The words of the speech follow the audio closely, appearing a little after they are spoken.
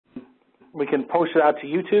we can post it out to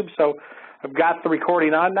YouTube. So I've got the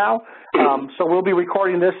recording on now. So we'll be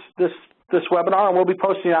recording this webinar, and we'll be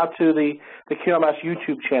posting it out to the QMS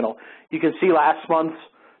YouTube channel. You can see last month's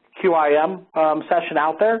QIM session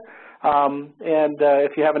out there, and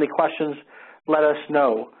if you have any questions, let us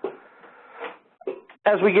know.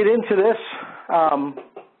 As we get into this,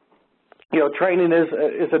 training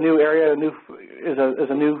is a new area, is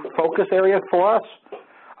a new focus area for us.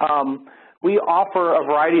 We offer a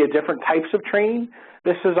variety of different types of training.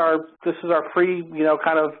 This is our free,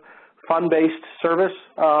 kind of fun-based service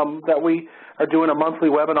that we are doing a monthly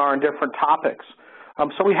webinar on different topics.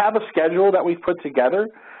 So we have a schedule that we've put together.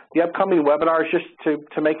 The upcoming webinars, just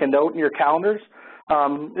to make a note in your calendars,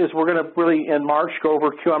 is we're going to really, in March, go over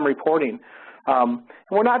QM reporting. And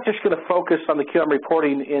we're not just going to focus on the QM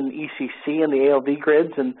reporting in ECC and the ALD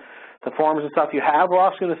grids and the forms and stuff you have. We're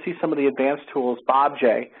also going to see some of the advanced tools,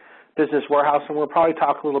 BobJ, Business Warehouse, and we'll probably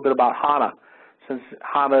talk a little bit about HANA, since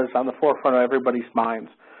HANA is on the forefront of everybody's minds.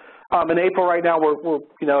 In April right now, if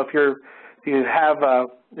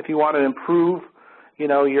you want to improve,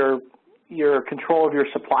 your control of your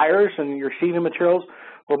suppliers and your receiving materials,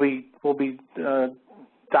 we'll be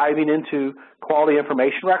diving into quality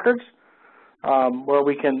information records, where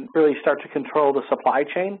we can really start to control the supply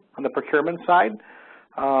chain on the procurement side,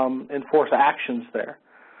 enforce actions there.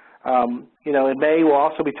 In May, we'll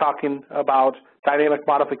also be talking about dynamic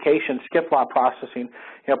modification, skip lot processing.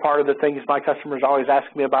 Part of the things my customers always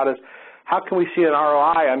ask me about is, how can we see an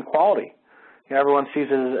ROI on quality? Everyone sees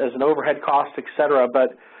it as an overhead cost, et cetera,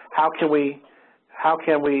 but how can we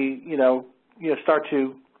start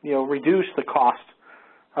to, reduce the cost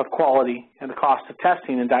of quality and the cost of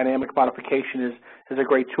testing, and dynamic modification is a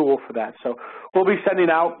great tool for that. So we'll be sending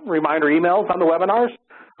out reminder emails on the webinars,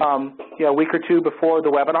 a week or two before the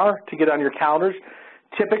webinar to get on your calendars.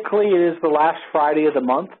 Typically, it is the last Friday of the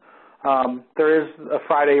month. There is a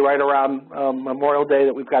Friday right around Memorial Day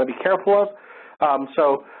that we've got to be careful of.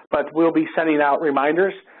 But we'll be sending out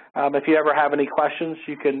reminders. If you ever have any questions,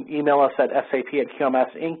 you can email us at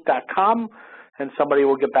sap@qmsinc.com, and somebody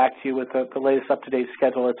will get back to you with the latest up-to-date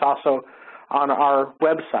schedule. It's also on our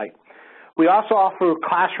website. We also offer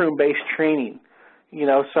classroom-based training.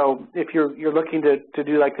 So if you're looking to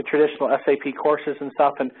do like the traditional SAP courses and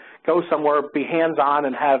stuff and go somewhere, be hands-on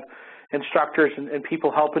and have instructors and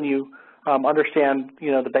people helping you understand,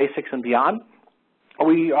 the basics and beyond,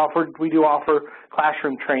 we do offer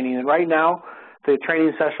classroom training. And right now, the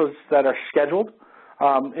training sessions that are scheduled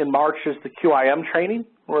in March is the QIM training,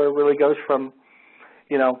 where it really goes from,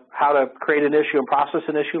 how to create an issue and process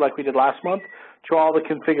an issue like we did last month, to all the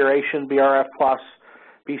configuration, BRF+,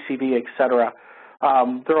 BCB, et cetera.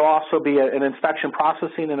 There will also be an inspection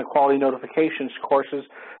processing and a quality notifications courses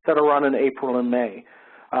that are run in April and May.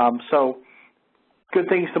 So good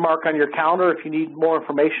things to mark on your calendar. If you need more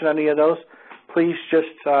information on any of those, please just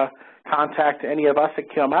contact any of us at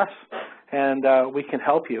QMS, and we can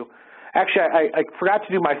help you. Actually, I forgot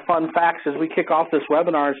to do my fun facts as we kick off this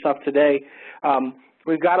webinar and stuff today.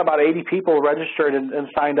 We've got about 80 people registered and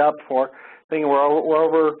signed up for. I think we're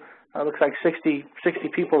over looks like 60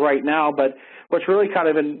 people right now. But what's really kind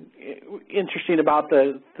of interesting about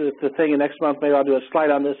the thing, and next month maybe I'll do a slide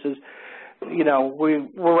on this, is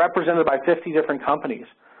we're represented by 50 different companies.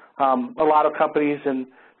 A lot of companies in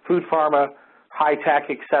food, pharma, high tech,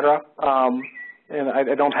 et cetera. And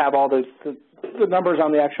I don't have all the numbers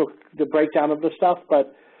on the breakdown of the stuff,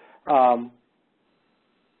 but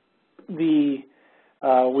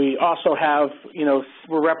we also have,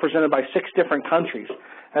 we're represented by 6 different countries.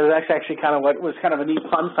 And that's actually kind of what was kind of a neat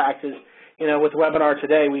fun fact is, with the webinar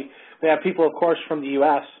today, we have people, of course, from the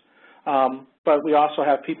U.S., but we also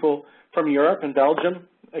have people from Europe and Belgium,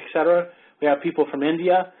 et cetera. We have people from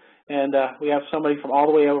India, and we have somebody from all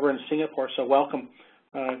the way over in Singapore, so welcome.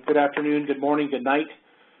 Good afternoon, good morning, good night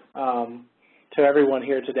to everyone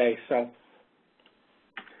here today. So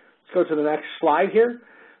let's go to the next slide here.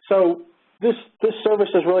 So this service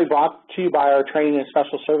is really brought to you by our Training and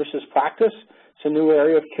Special Services practice. It's a new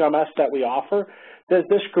area of QMS that we offer.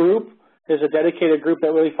 This group is a dedicated group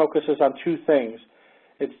that really focuses on 2 things.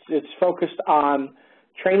 It's focused on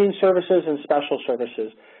training services and special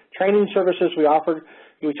services. Training services we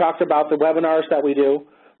talked about the webinars that we do.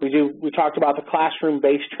 We talked about the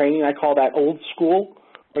classroom-based training. I call that old school,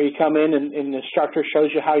 where you come in and the instructor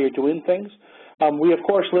shows you how you're doing things. We, of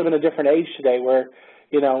course, live in a different age today where,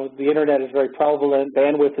 the internet is very prevalent,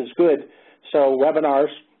 bandwidth is good, so webinars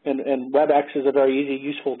and WebEx is a very easy,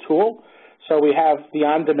 useful tool. So we have the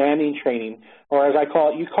on-demanding training, or as I call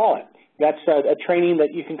it, you call it. That's a training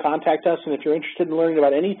that you can contact us, and if you're interested in learning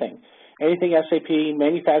about anything SAP,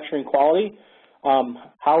 manufacturing, quality,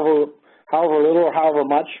 however however little or however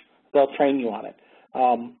much, they'll train you on it.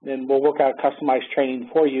 And we'll work out customized training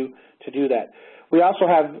for you to do that. We also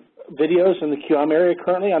have videos in the QM area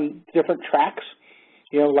currently on different tracks,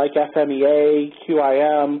 like FMEA,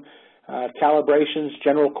 QIM, calibrations,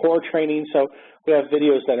 general core training. So we have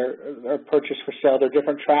videos that are purchased for sale. They're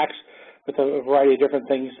different tracks with a variety of different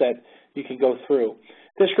things that you can go through.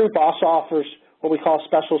 This group also offers what we call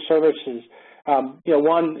special services.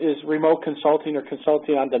 One is remote consulting or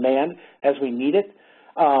consulting on demand as we need it.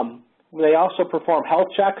 They also perform health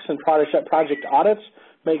checks and project audits,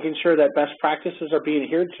 making sure that best practices are being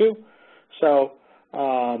adhered to. So,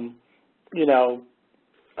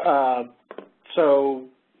 so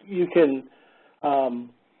you can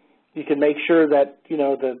make sure that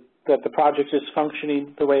that the project is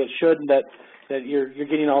functioning the way it should, and that you're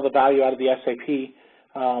getting all the value out of the SAP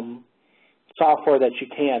software that you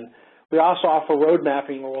can. We also offer road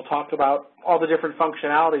mapping, where we'll talk about all the different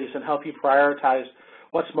functionalities and help you prioritize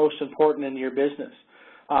what's most important in your business.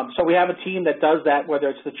 So we have a team that does that, whether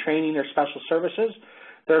it's the training or special services.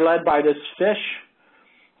 They're led by this fish.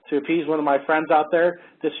 To appease one of my friends out there,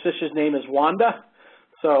 this fish's name is Wanda.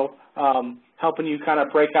 So helping you kind of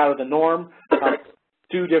break out of the norm,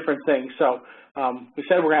 do different things. So we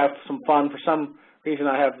said we're going to have some fun. For some reason,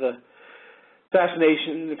 I have the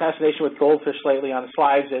fascination with goldfish lately on the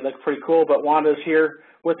slides. They look pretty cool, but Wanda's here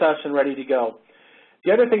with us and ready to go.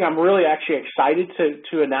 The other thing I'm really actually excited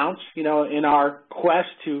to announce, in our quest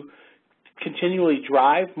to continually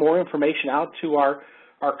drive more information out to our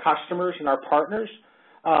customers and our partners,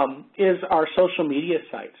 is our social media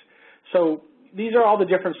sites. So these are all the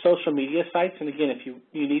different social media sites, and again, if you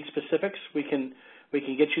need specifics, we can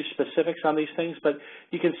get you specifics on these things, but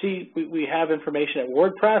you can see we have information at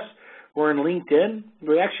WordPress. We're in LinkedIn.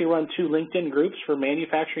 We actually run 2 LinkedIn groups for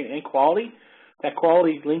manufacturing and quality. That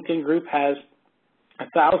quality LinkedIn group has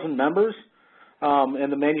 1,000 members,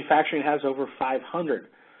 and the manufacturing has over 500.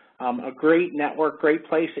 A great network, great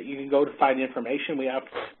place that you can go to find information. We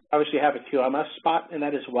obviously have a QMS spot in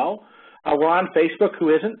that as well. We're on Facebook. Who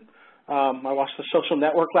isn't? I watched the social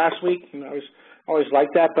network last week, and I always like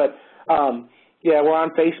that. But yeah, we're on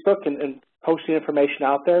Facebook and posting information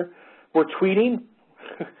out there. We're tweeting.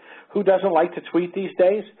 Who doesn't like to tweet these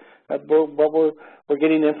days? We're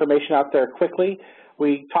getting information out there quickly.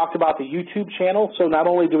 We talked about the YouTube channel, so not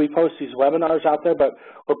only do we post these webinars out there, but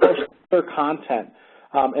we're posting other content,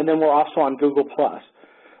 and then we're also on Google+.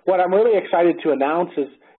 What I'm really excited to announce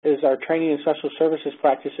is our training and special services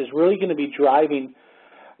practice is really going to be driving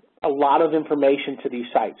a lot of information to these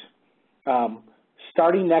sites.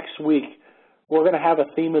 Starting next week, we're going to have a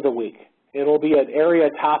theme of the week. It'll be an area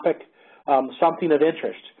topic, something of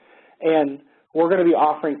interest, and we're going to be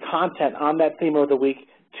offering content on that theme of the week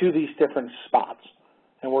to these different spots.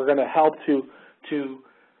 And we're going to help to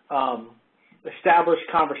establish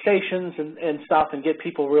conversations and stuff and get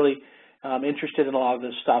people really interested in a lot of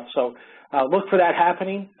this stuff. So look for that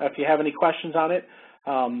happening. If you have any questions on it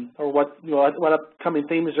or what upcoming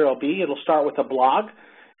themes there will be, it'll start with a blog,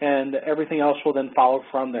 and everything else will then follow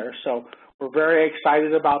from there. So we're very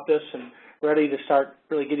excited about this and ready to start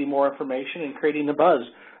really getting more information and creating the buzz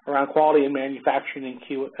around quality and manufacturing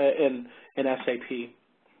in SAP.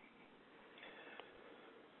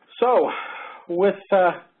 So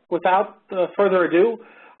without further ado,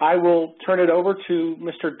 I will turn it over to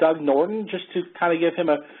Mr. Doug Norton just to kind of give him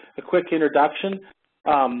a quick introduction.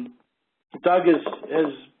 Doug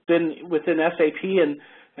has been within SAP and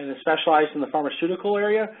is specialized in the pharmaceutical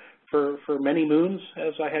area for many moons,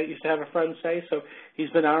 as I used to have a friend say, so he's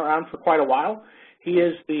been around for quite a while. He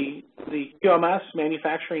is the QMS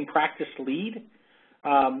manufacturing practice lead,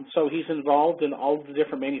 so he's involved in all of the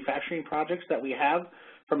different manufacturing projects that we have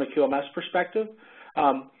from a QMS perspective.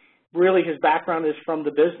 Really, his background is from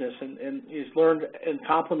the business, and he's learned and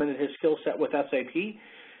complemented his skill set with SAP.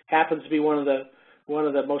 Happens to be one of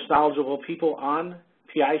the most knowledgeable people on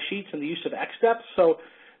PI sheets and the use of X steps. So,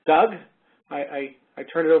 Doug, I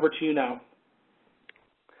turn it over to you now.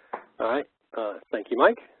 All right. Thank you,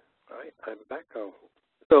 Mike. All right. I have a background.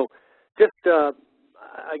 So, just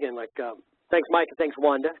again, thanks, Mike, and thanks,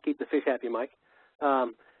 Wanda. Keep the fish happy, Mike.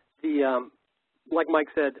 Like Mike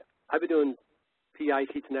said, I've been doing PI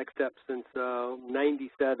sheets and X steps since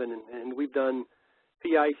 '97, and we've done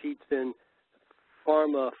PI sheets in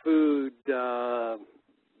pharma, food,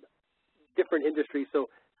 different industries. So,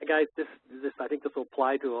 guys, I think this will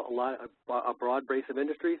apply to a broad base of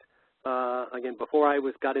industries. Again, before I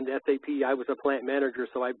got into SAP, I was a plant manager,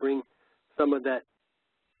 so I bring some of that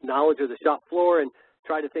knowledge of the shop floor and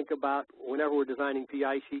try to think about whenever we're designing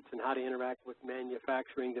PI sheets and how to interact with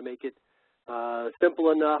manufacturing to make it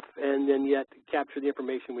simple enough and then yet capture the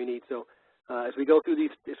information we need. So As we go through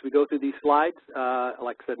these slides,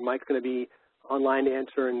 like I said, Mike's going to be online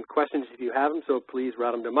answering questions if you have them. So please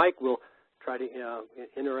route them to Mike. We'll try to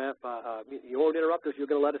interrupt. You won't interrupt us. You're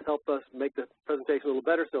going to let us help us make the presentation a little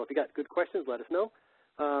better. So if you got good questions, let us know.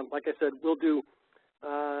 Like I said, I'll do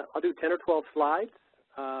 10 or 12 slides.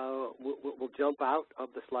 We'll jump out of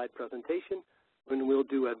the slide presentation, and we'll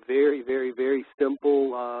do a very, very, very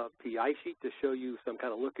simple PI sheet to show you some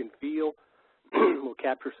kind of look and feel. We'll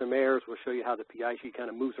capture some errors. We'll show you how the PI sheet kind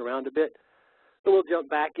of moves around a bit. Then we'll jump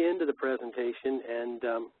back into the presentation, and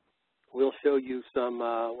we'll show you some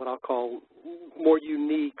what I'll call more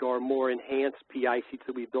unique or more enhanced PI sheets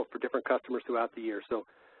that we've built for different customers throughout the year. So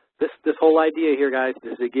this whole idea here, guys,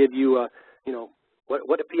 is to give you,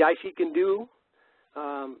 what a PI sheet can do,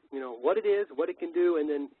 what it is, what it can do, and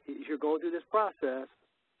then as you're going through this process,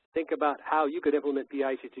 think about how you could implement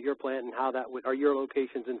PI sheets at your plant and how that would, or your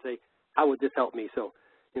locations, and say, how would this help me? So,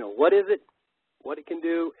 what is it, what it can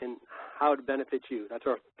do, and how it benefits you. That's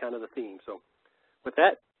our kind of the theme. So with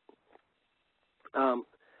that,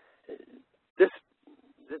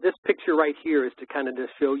 this picture right here is to kind of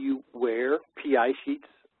just show you where PI sheets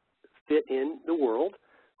fit in the world.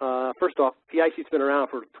 First off, PI sheets have been around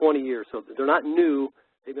for 20 years, so they're not new.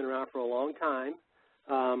 They've been around for a long time.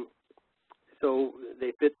 So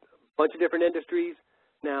they fit a bunch of different industries.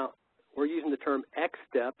 Now, we're using the term X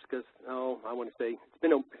steps because, I want to say it's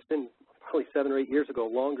been probably 7 or 8 years ago,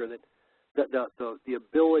 longer, that the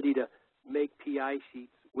ability to make PI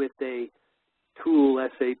sheets with a tool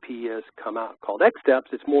SAP has come out called X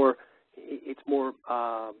steps. It's more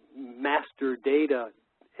master data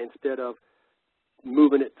instead of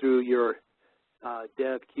moving it through your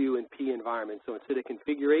dev, Q, and P environment. So instead of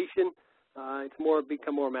configuration, it's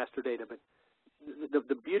become more master data. But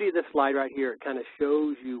the beauty of this slide right here, it kind of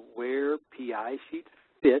shows you where PI sheets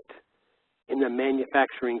fit in the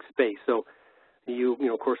manufacturing space. So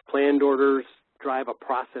of course, planned orders drive a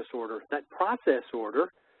process order. That process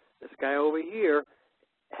order, this guy over here,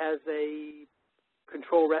 has a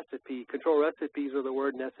control recipe. Control recipes are the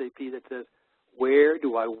word in SAP that says, where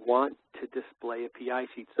do I want to display a PI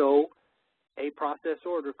sheet? So a process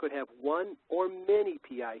order could have one or many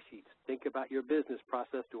PI sheets. Think about your business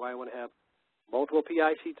process. Do I want to have multiple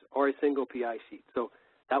PI sheets or a single PI sheet? So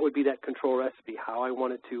that would be that control recipe, how I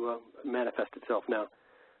want it to manifest itself. Now,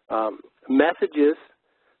 messages,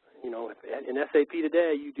 in SAP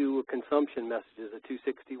today, you do consumption messages, a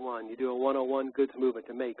 261. You do a 101 goods movement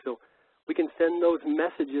to make. So we can send those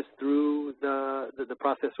messages through the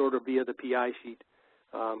process order via the PI sheet.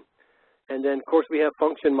 And then, of course, we have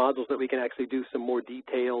function modules that we can actually do some more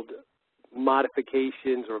detailed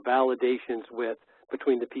modifications or validations with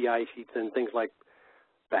between the PI sheets and things like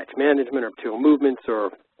batch management or material movements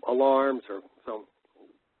or alarms or so.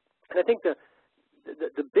 And I think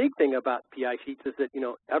the big thing about PI sheets is that,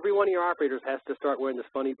 every one of your operators has to start wearing this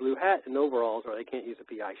funny blue hat and overalls or they can't use a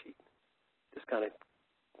PI sheet. Just kind of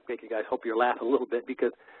make you guys, hope you're laughing a little bit,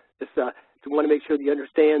 because just want to make sure that you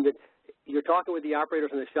understand that you're talking with the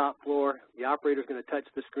operators on the shop floor. The operator's going to touch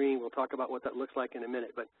the screen. We'll talk about what that looks like in a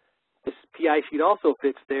minute. But this PI sheet also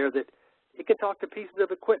fits there that it can talk to pieces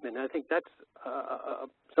of equipment. And I think that's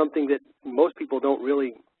something that most people don't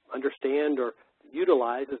really understand or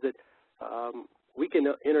utilize, is that we can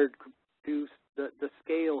introduce the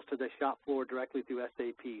scales to the shop floor directly through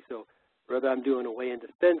SAP. So whether I'm doing a weigh and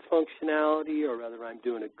dispense functionality or whether I'm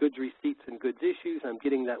doing a goods receipts and goods issues, I'm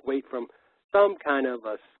getting that weight from some kind of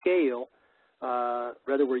a scale,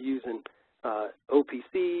 whether we're using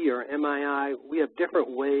OPC or MII, we have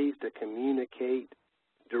different ways to communicate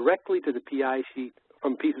directly to the PI sheet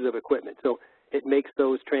from pieces of equipment. So it makes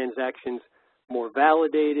those transactions more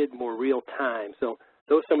validated, more real time. So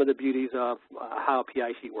those are some of the beauties of how a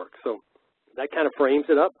PI sheet works. So that kind of frames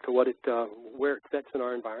it up to where it fits in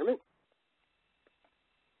our environment.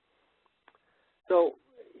 So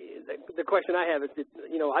the question I have is that,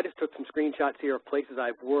 I just took some screenshots here of places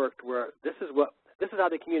I've worked where this is how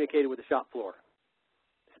they communicated with the shop floor.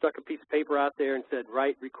 Stuck a piece of paper out there and said,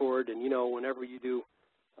 write, record, and whenever you do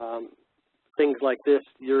things like this,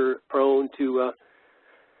 you're prone to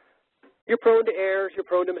errors, you're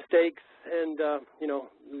prone to mistakes, and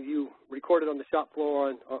you record it on the shop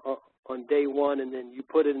floor on day one, and then you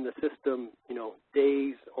put it in the system,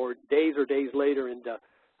 days or days later, and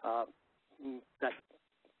that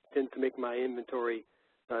tends to make my inventory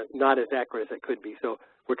not as accurate as it could be. So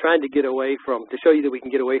we're trying to to show you that we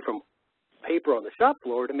can get away from paper on the shop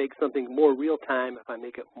floor to make something more real time. If I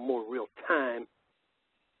make it more real time,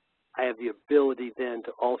 I have the ability then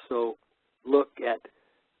to also look at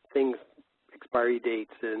things, expiry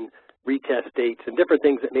dates and retest dates and different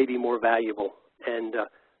things that may be more valuable. And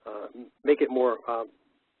make it more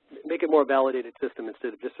validated system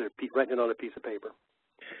instead of just writing it on a piece of paper.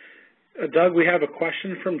 Doug, we have a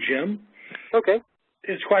question from Jim. Okay.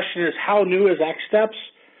 His question is, how new is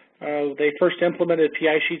XSteps? They first implemented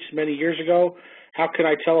PI sheets many years ago. How can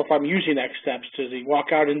I tell if I'm using XSteps? Does he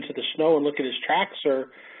walk out into the snow and look at his tracks,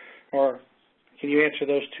 or can you answer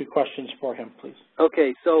those two questions for him, please?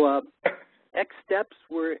 Okay, so XSteps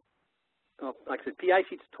were, like I said, PI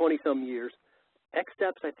sheets 20-some years.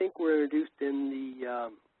 XSteps, I think, were introduced in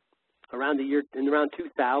around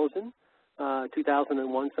 2000,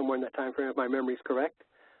 2001, somewhere in that time frame, if my memory is correct.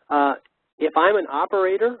 If I'm an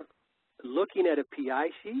operator looking at a PI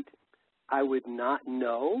sheet, I would not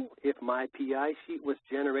know if my PI sheet was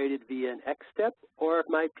generated via an XStep or if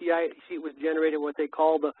my PI sheet was generated what they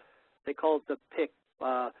call the PIC.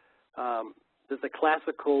 There's a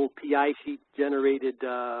classical PI sheet generated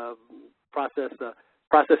process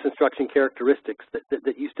instruction characteristics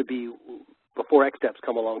that used to be before XSteps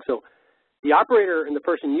come along. So the operator and the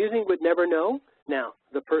person using would never know. Now,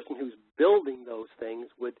 the person who's building those things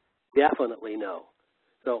would definitely know.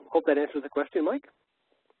 So hope that answers the question, Mike.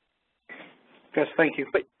 Yes, thank you.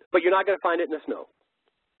 But you're not going to find it in the snow.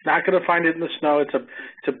 Not going to find it in the snow. It's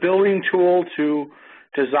a building tool to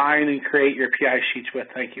design and create your PI sheets with.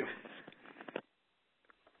 Thank you.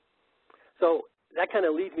 So that kind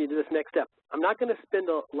of leads me to this next step. I'm not going to spend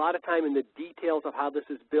a lot of time in the details of how this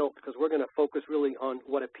is built because we're going to focus really on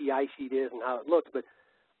what a PI sheet is and how it looks. But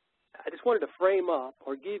I just wanted to frame up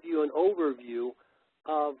or give you an overview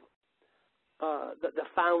of the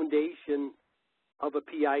foundation of a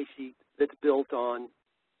PI sheet that's built on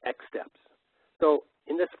XSteps. So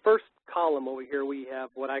in this first column over here, we have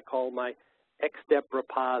what I call my XStep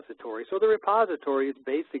repository. So the repository is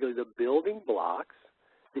basically the building blocks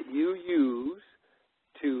that you use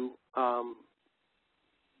to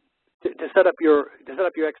set up your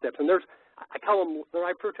XSteps. And I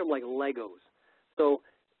refer to them like Legos. So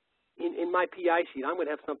in my PI sheet, I'm going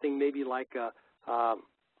to have something maybe like a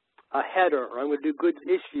header, or I'm going to do goods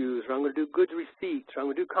issues, or I'm going to do goods receipts, or I'm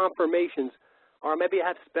going to do confirmations, or maybe I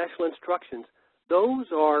have special instructions. Those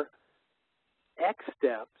are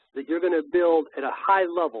XSteps that you're going to build at a high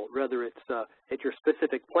level, whether it's at your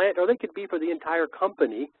specific plant, or they could be for the entire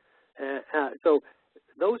company. So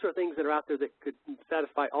those are things that are out there that could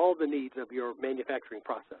satisfy all the needs of your manufacturing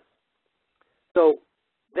process. So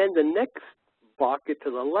then the next bucket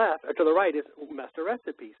to the left, or to the right, is master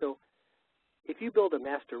recipe. So if you build a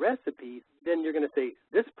master recipe, then you're going to say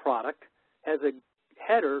this product has a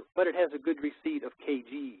header, but it has a good receipt of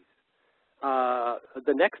kgs.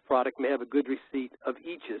 The next product may have a good receipt of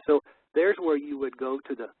eaches. So there's where you would go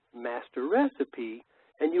to the master recipe,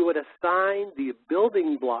 and you would assign the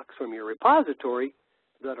building blocks from your repository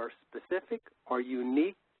that are specific or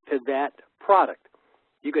unique to that product.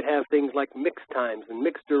 You could have things like mix times and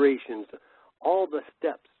mix durations, all the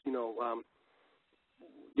steps,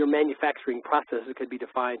 your manufacturing processes could be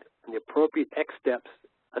defined and the appropriate XSteps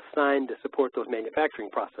assigned to support those manufacturing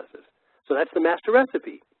processes. So that's the master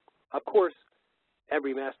recipe. Of course,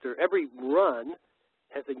 every run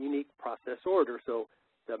has a unique process order. So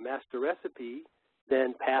the master recipe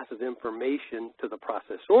then passes information to the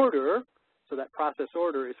process order. So that process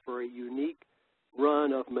order is for a unique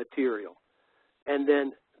run of material. And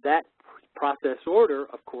then that process order,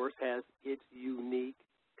 of course, has its unique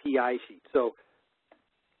PI sheet. So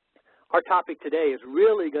our topic today is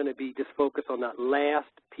really going to be just focused on that last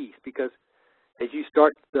piece, because as you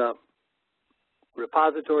start the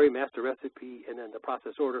repository, master recipe, and then the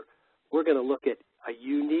process order, we're going to look at a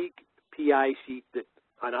unique PI sheet that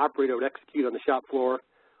an operator would execute on the shop floor.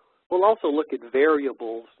 We'll also look at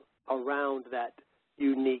variables around that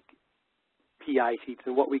unique PI sheets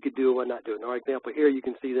and what we could do and not do. In our example here, you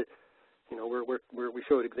can see that, we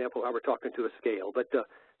show an example of how we're talking to a scale. But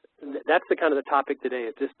that's the kind of the topic today.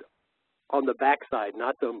 It's just on the backside,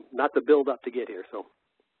 not the build up to get here. So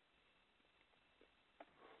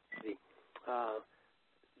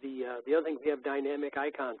the other thing, we have dynamic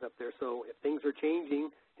icons up there. So if things are changing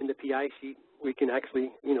in the PI sheet, we can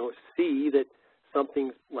actually see that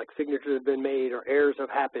something like signatures have been made or errors have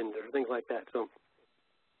happened or things like that. So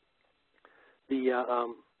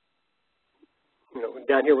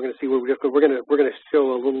down here we're going to see where we're going to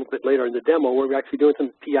show a little bit later in the demo where we're actually doing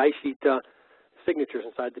some PI sheet signatures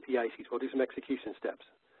inside the PI sheets. We'll do some execution steps.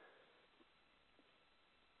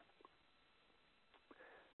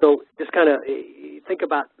 So just kind of think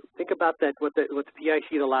about that. What the PI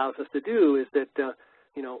sheet allows us to do is that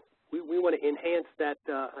we want to enhance that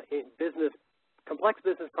complex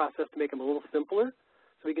business process to make them a little simpler.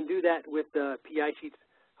 So we can do that with PI sheets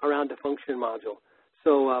around the function module.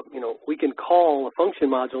 So, we can call a function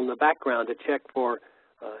module in the background to check for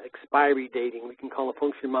expiry dating. We can call a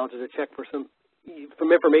function module to check for some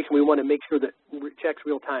information we want to make sure that it checks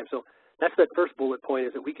real time. So that's that first bullet point,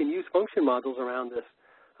 is that we can use function modules around this.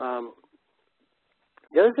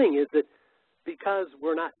 The other thing is that because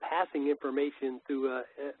we're not passing information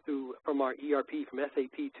from our ERP, from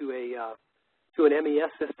SAP to an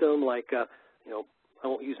MES system like, I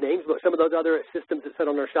won't use names, but some of those other systems that sit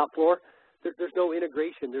on our shop floor, there's no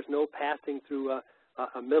integration. There's no passing through a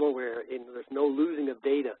middleware, and there's no losing of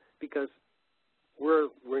data because we're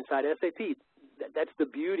inside SAP. That's the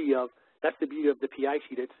beauty of the PI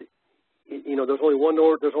sheet. There's only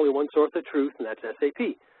one source of truth, and that's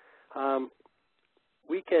SAP.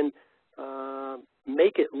 We can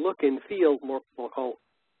make it look and feel more called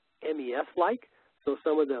MES-like. So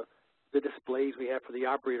some of the displays we have for the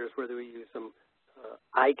operators, whether we use some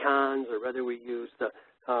icons or whether we use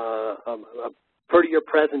a prettier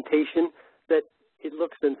presentation, that it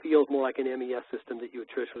looks and feels more like an MES system that you would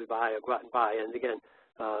traditionally buy or go out and buy. And again,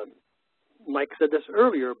 Mike said this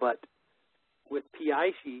earlier, but with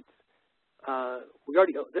PI sheets,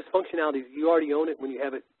 this functionality, you already own it when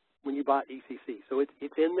you bought ECC. So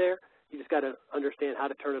it's in there. You just got to understand how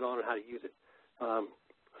to turn it on and how to use it.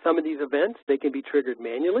 Some of these events, they can be triggered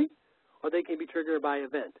manually, or they can be triggered by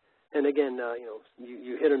event. And again,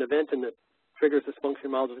 you hit an event and it triggers this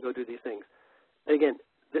function module to go do these things. And again,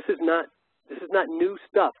 this is not new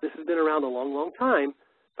stuff. This has been around a long, long time,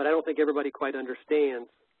 but I don't think everybody quite understands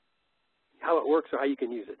how it works or how you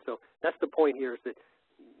can use it. So that's the point here, is that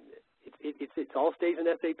it all stays in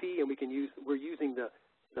SAP, and we're using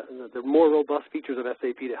the more robust features of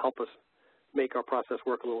SAP to help us make our process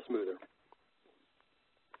work a little smoother.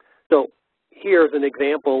 So here's an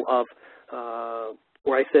example of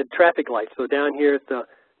where I said traffic lights. So down here at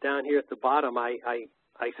the bottom, I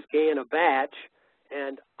scan a batch,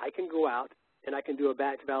 and I can go out and I can do a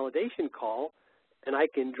batch validation call, and I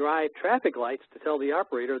can drive traffic lights to tell the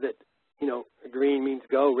operator that, green means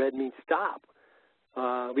go, red means stop.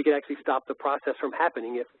 We can actually stop the process from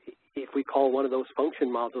happening if we call one of those function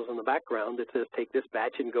modules in the background that says take this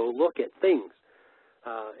batch and go look at things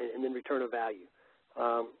and then return a value.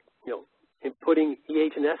 And putting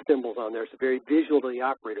EH and S symbols on there is very visual to the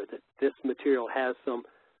operator that this material has some,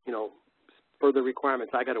 further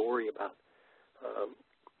requirements I got to worry about.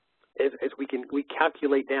 As we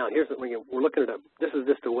calculate down, we're looking at this is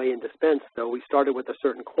just a weigh and dispense. So we started with a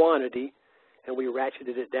certain quantity, and we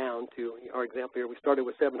ratcheted it down to our example here. We started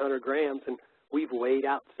with 700 grams, and we've weighed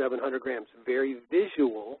out 700 grams. Very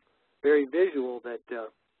visual that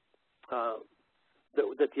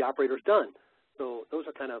that the operator's done. So those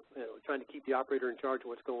are kind of trying to keep the operator in charge of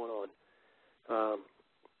what's going on.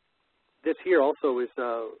 This here also is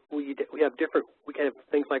we can have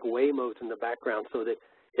things like weigh modes in the background, so that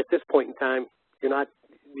at this point in time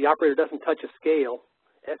the operator doesn't touch a scale.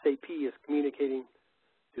 SAP is communicating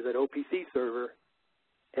to that OPC server,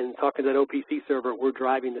 and talking to that OPC server, we're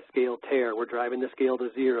driving the scale tear. We're driving the scale to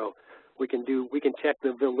 0. We can check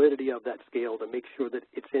the validity of that scale to make sure that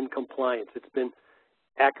it's in compliance. It's been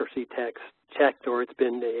accuracy checked, or it's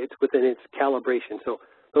within its calibration. So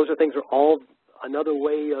those are things are all another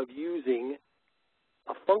way of using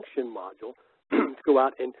a function module to go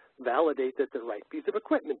out and validate that the right piece of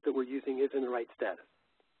equipment that we're using is in the right status.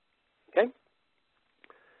 Okay?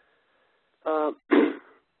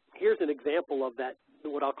 Here's an example of that,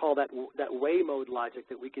 what I'll call that weigh mode logic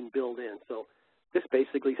that we can build in. So this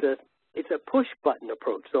basically says it's a push button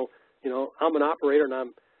approach. So, I'm an operator and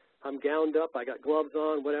I'm gowned up, I got gloves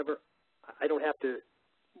on, whatever. I don't have to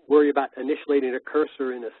worry about initiating a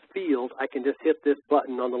cursor in a field. I can just hit this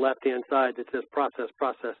button on the left-hand side that says process,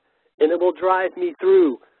 and it will drive me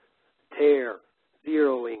through tear,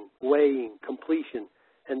 zeroing, weighing, completion,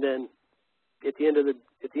 and then at the end of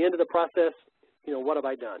the process, what have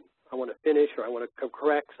I done? I want to finish, or I want to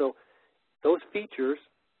correct. So those features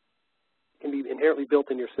can be inherently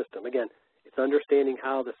built in your system. Again, it's understanding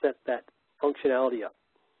how to set that functionality up.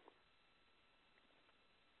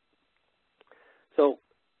 So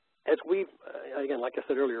as again, like I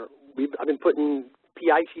said earlier, I've been putting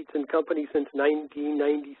PI sheets in companies since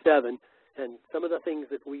 1997, and some of the things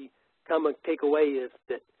that we come and take away is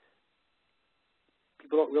that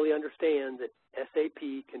people don't really understand that SAP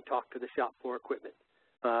can talk to the shop floor equipment.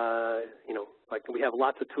 Like we have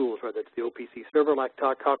lots of tools, whether it's the OPC server like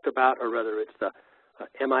talked about, or whether it's the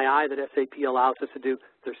MII that SAP allows us to do.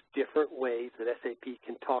 There's different ways that SAP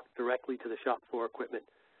can talk directly to the shop floor equipment,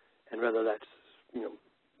 and whether that's,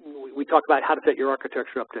 we talk about how to set your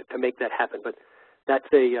architecture up to make that happen, but that's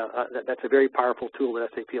a very powerful tool that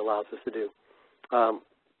SAP allows us to do.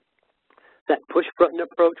 that push button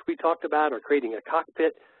approach we talked about, or creating a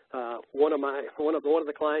cockpit. One of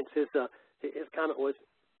the clients, his comment was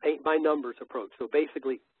paint by numbers approach. So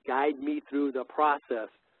basically, guide me through the process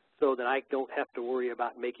so that I don't have to worry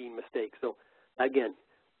about making mistakes. So again,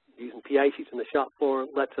 using PI sheets on the shop floor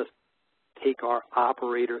lets us take our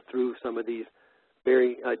operator through some of these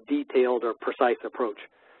very detailed or precise approach.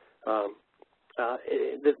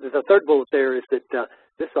 The third bullet there is that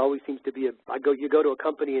this always seems to be you go to a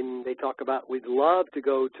company and they talk about, we'd love to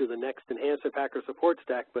go to the next enhancement pack or support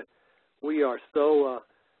stack, but we are so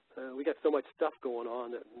we got so much stuff going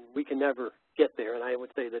on that we can never get there. And I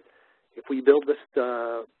would say that if we build this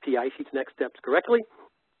PI sheets next steps correctly,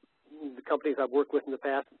 the companies I've worked with in the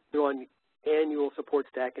past, they're on annual support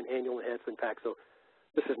stack and annual enhancement pack. So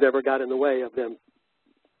this has never got in the way of them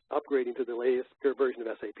upgrading to the latest version of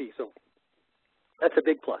SAP. So that's a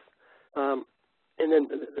big plus. And then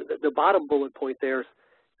the bottom bullet point there is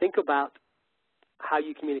think about how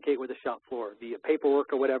you communicate with the shop floor, via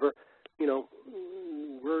paperwork or whatever. You know,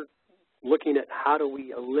 we're looking at how do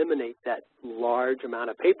we eliminate that large amount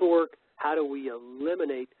of paperwork? How do we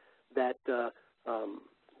eliminate that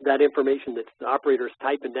that information that the operator's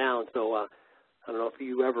typing down? So I don't know if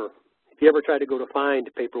you ever try to go to find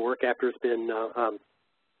paperwork after it's been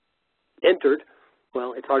entered.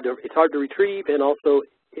 Well, it's hard to retrieve, and also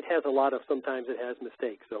it has sometimes it has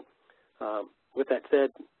mistakes. So with that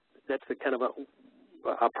said, that's the kind of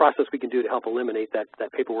a process we can do to help eliminate that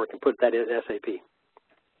paperwork and put that in SAP.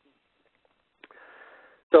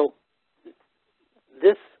 So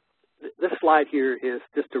this slide here is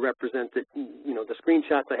just to represent that, you know, the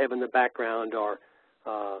screenshots I have in the background are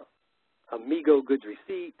Amigo goods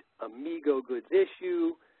receipt, Amigo goods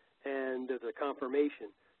issue, and there's a confirmation.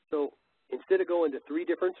 So instead of going to 3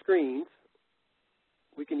 different screens,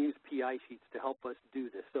 we can use PI sheets to help us do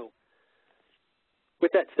this. So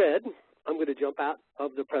with that said, I'm going to jump out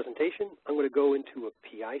of the presentation. I'm going to go into a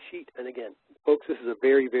PI sheet. And again, folks, this is a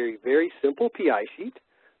very, very, very simple PI sheet.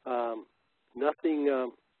 Nothing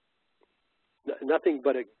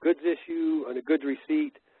but a goods issue and a goods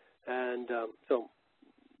receipt. And so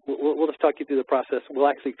we'll just talk you through the process. We'll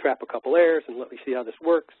actually trap a couple errors and let me see how this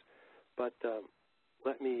works. But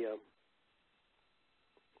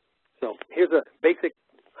so here's a basic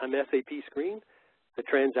SAP screen. The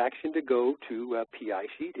transaction to go to a PI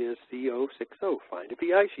sheet is CO60, find a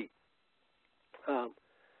PI sheet.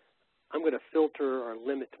 I'm going to filter or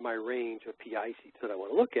limit my range of PI sheets that I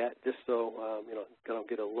want to look at, just so you know, I don't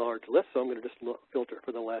get a large list. So I'm going to just filter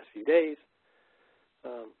for the last few days.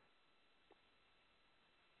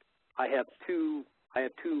 I have two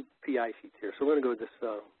PI sheets here. So we're going to go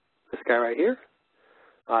to this guy right here.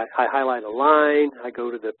 I highlight a line. I go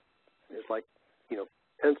to it's like, you know,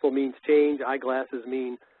 pencil means change, eyeglasses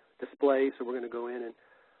mean display. So we're going to go in and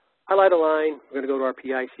highlight a line. We're going to go to our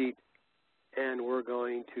PI sheet, and we're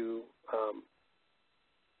going to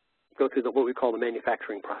go through what we call the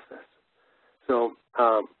manufacturing process. So,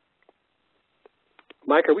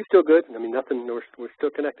 Mike, are we still good? I mean, nothing. We're still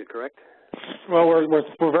connected, correct? Well,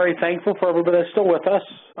 we're very thankful for everybody that's still with us.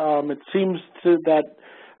 It seems that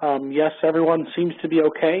yes, everyone seems to be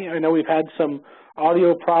okay. I know we've had some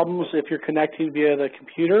audio problems if you're connecting via the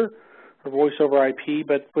computer or voice over IP,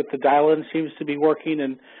 but with the dial-in seems to be working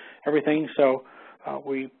and everything. So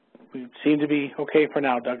we seem to be okay for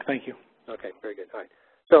now, Doug. Thank you. Okay, very good. All right.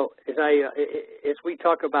 So as we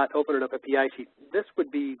talk about opening up a PI sheet, this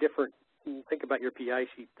would be different. Think about your PI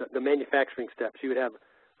sheet, the manufacturing steps. You would have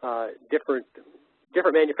different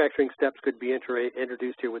manufacturing steps could be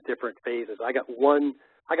introduced here with different phases. I got one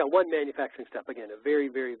manufacturing step. Again, a very,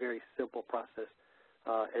 very, very simple process.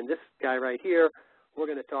 And this guy right here, we're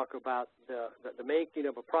going to talk about the making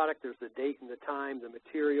of a product. There's the date and the time, the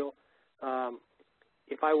material.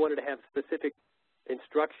 If I wanted to have specific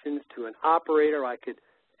instructions to an operator, I could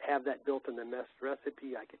have that built in the MEST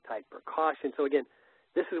recipe. I could type precaution. So again,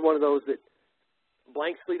 this is one of those that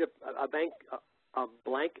a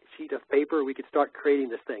blank sheet of paper, we could start creating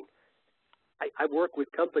this thing. I work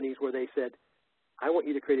with companies where they said, I want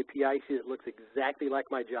you to create a PI sheet that looks exactly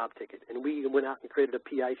like my job ticket. And we went out and created a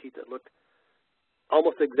PI sheet that looked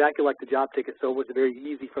almost exactly like the job ticket, so it was very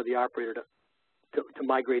easy for the operator to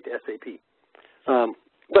migrate to SAP.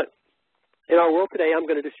 But in our world today, I'm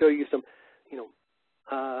going to just show you some,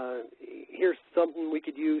 here's something we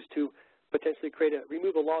could use to potentially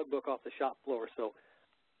remove a logbook off the shop floor. So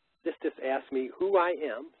this just asks me who I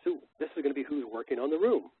am. So this is going to be who's working on the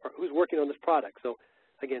room or who's working on this product. So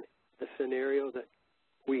again, the scenario that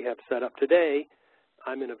we have set up today,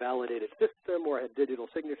 I'm in a validated system where I have digital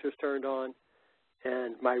signatures turned on,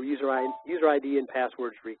 and my user ID and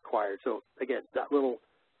password is required. So again, that little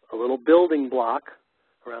a little building block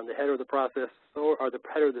around the header of the process or the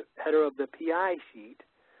header of the PI sheet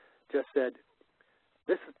just said,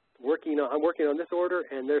 "This is I'm working on this order,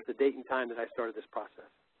 and there's the date and time that I started this process."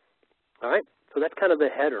 All right, so that's kind of the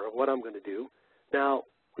header of what I'm going to do. Now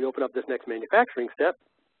we open up this next manufacturing step.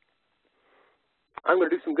 I'm going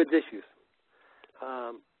to do some goods issues.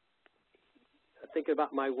 Thinking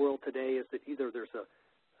about my world today is that either there's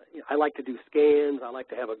I like to do scans. I like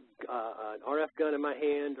to have an RF gun in my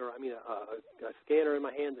hand, or a scanner in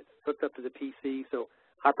my hand that's hooked up to the PC, so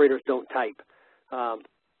operators don't type.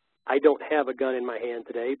 I don't have a gun in my hand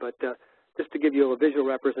today, but just to give you a visual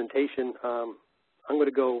representation, I'm going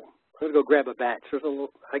to go grab a batch. There's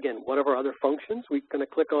again, one of our other functions. We're going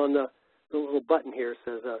to click on the little button here. It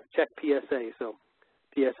says check PSA. So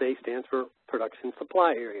PSA stands for Production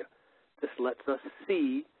Supply Area. This lets us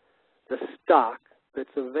see the stock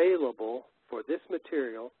that's available for this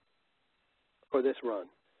material for this run.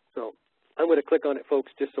 So I'm going to click on it,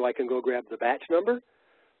 folks, just so I can go grab the batch number.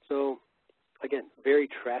 So again, very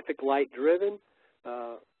traffic light driven.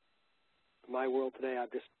 My world today,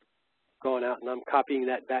 I've just gone out and I'm copying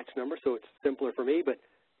that batch number, so it's simpler for me. But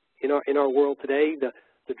in our world today,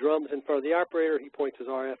 the drum's in front of the operator. He points his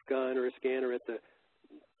RF gun or his scanner at the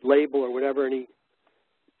label or whatever, and he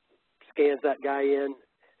scans that guy in.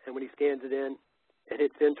 And when he scans it in, it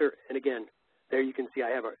hits enter. And again, there you can see I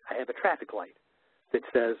have a traffic light that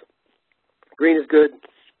says green is good,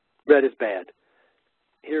 red is bad.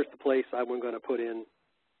 Here's the place I'm going to put in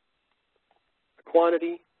a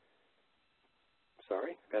quantity.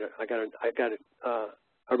 Sorry, I got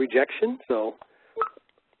a rejection, so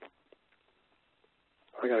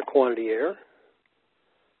I got a quantity error.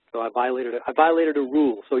 So I violated a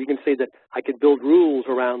rule. So you can see that I could build rules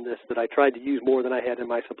around this that I tried to use more than I had in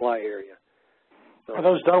my supply area. So, are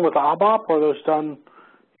those done with ABAP or are those done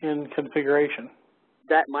in configuration?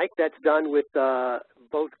 That's done with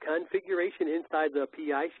both configuration inside the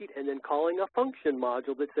PI sheet and then calling a function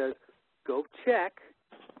module that says, go check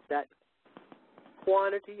that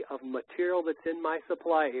quantity of material that's in my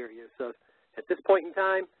supply area. So at this point in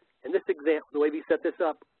time, in this example, the way we set this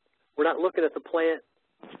up, we're not looking at the plant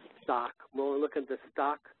stock. We're only looking at the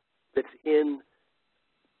stock that's been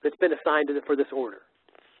assigned for this order.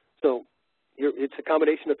 So it's a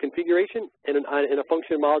combination of configuration and a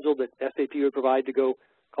function module that SAP would provide to go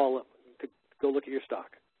look at your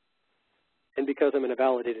stock. And because I'm in a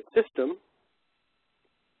validated system,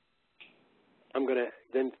 I'm going to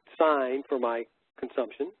then sign for my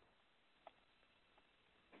consumption.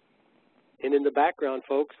 And in the background,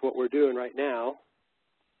 folks, what we're doing right now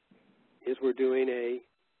is we're doing a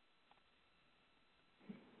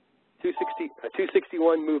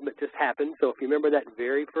 261 movement just happened. So if you remember that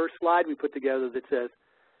very first slide we put together that says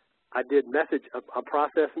I did a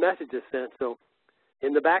process message is sent. So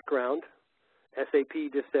in the background, SAP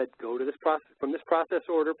just said go to this process, from this process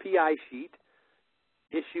order PI sheet,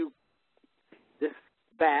 issue this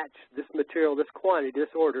batch, this material, this quantity, this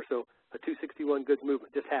order. So a 261 goods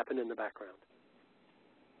movement just happened in the background.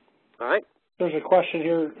 All right? There's a question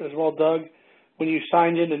here as well, Doug. When you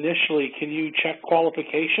signed in initially, can you check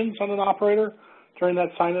qualifications on an operator during that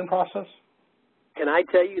sign-in process? Can I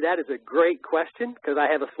tell you that is a great question, because I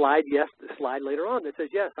have a slide later on that says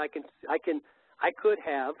yes, I could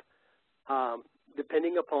have,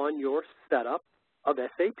 depending upon your setup of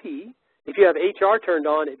SAP. If you have HR turned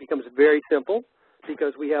on, it becomes very simple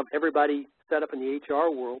because we have everybody set up in the HR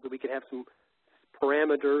world that we could have some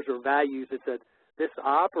parameters or values that said this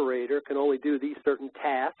operator can only do these certain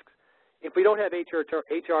tasks. If we don't have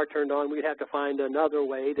HR turned on, we'd have to find another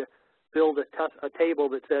way to build a table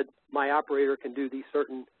that said my operator can do these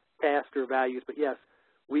certain tasks or values. But yes,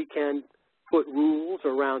 we can put rules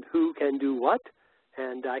around who can do what,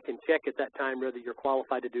 and I can check at that time whether you're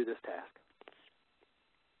qualified to do this task.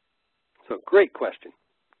 So great question.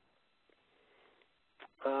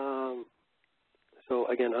 So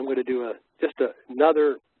again, I'm going to do just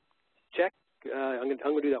another check. I'm going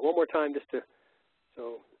to do that one more time just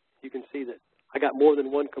so you can see that I got more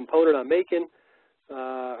than one component I'm making,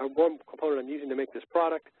 or one component I'm using to make this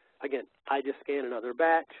product. Again, I just scan another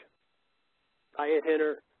batch, I hit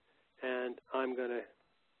enter, and I'm going to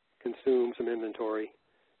consume some inventory,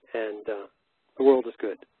 and the world is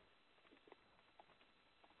good.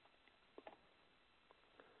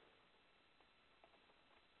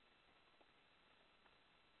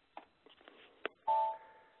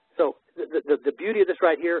 So the beauty of this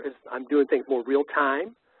right here is I'm doing things more real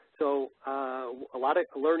time. So a lot of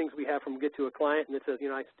learnings we have from get to a client, and it says,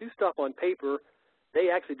 I do stuff on paper. They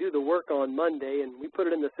actually do the work on Monday, and we put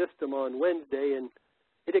it in the system on Wednesday, and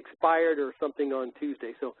it expired or something on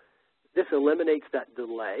Tuesday. So this eliminates that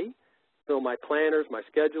delay. So my planners, my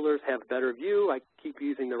schedulers have a better view. I keep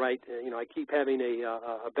using the right, I keep having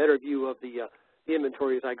a better view of the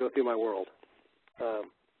inventory as I go through my world.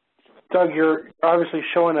 Doug, you're obviously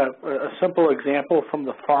showing a simple example from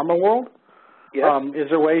the pharma world. Yes. Is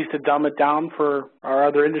there ways to dumb it down for our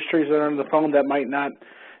other industries that are on the phone that might not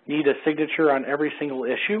need a signature on every single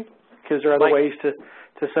issue? Because there are other ways to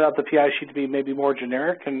set up the PI sheet to be maybe more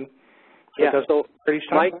generic and so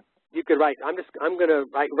Mike, you could write. I'm going to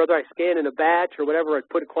write whether I scan in a batch or whatever. I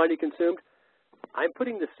put a quantity consumed. I'm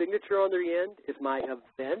putting the signature on the end is my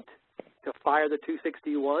event to fire the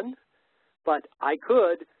 261. But I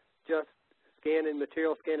could just scan in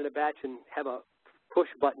material, scan in a batch, and have a push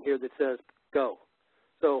button here that says go.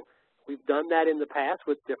 So we've done that in the past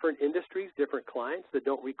with different industries, different clients that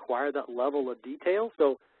don't require that level of detail.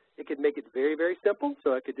 So it could make it very, very simple.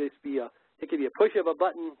 So it could just be a push of a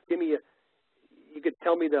button. You could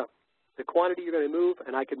tell me the quantity you're going to move,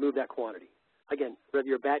 and I could move that quantity. Again, whether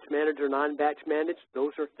you're batch managed or non-batch managed,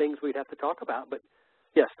 those are things we'd have to talk about. But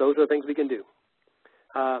yes, those are things we can do.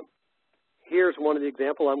 Here's one of the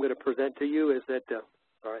examples I'm going to present to you is that,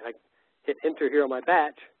 all right, I hit enter here on my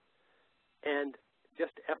batch, and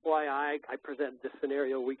just FYI, I present this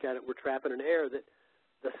scenario we're trapping an error that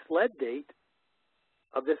the sled date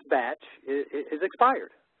of this batch is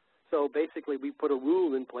expired. So basically, we put a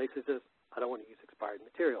rule in place that says, I don't want to use expired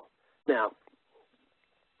material. Now,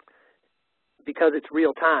 because it's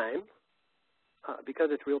real time,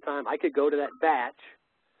 I could go to that batch.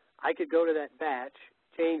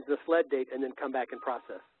 Change the sled date, and then come back and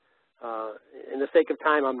process. In the sake of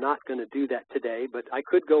time, I'm not going to do that today, but I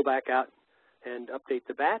could go back out and update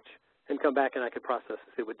the batch and come back and I could process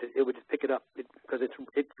this. It would just pick it up because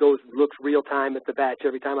looks real time at the batch.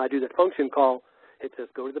 Every time I do that function call, it says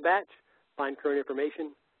go to the batch, find current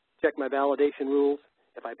information, check my validation rules.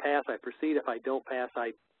 If I pass, I proceed. If I don't pass,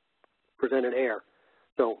 I present an error.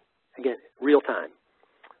 So again, real time.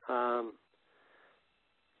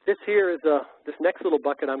 This here is this next little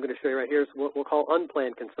bucket I'm going to show you right here is what we'll call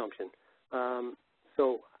unplanned consumption.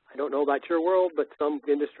 So I don't know about your world, but some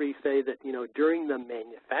industries say that, during the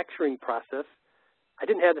manufacturing process, I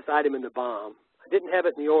didn't have this item in the BOM. I didn't have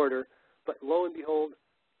it in the order, but lo and behold,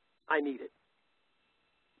 I need it.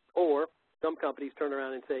 Or some companies turn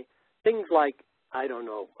around and say things like, I don't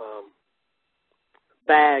know,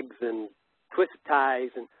 bags and twist ties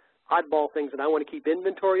and oddball things that I want to keep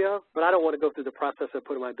inventory of, but I don't want to go through the process of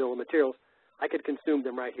putting my bill of materials. I could consume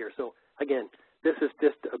them right here. So again, this is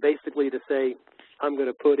just basically to say I'm going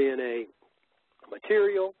to put in a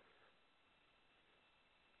material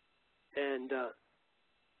and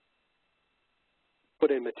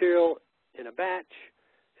put in material in a batch,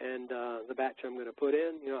 and the batch I'm going to put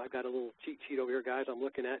in, I've got a little cheat sheet over here, guys, I'm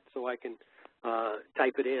looking at so I can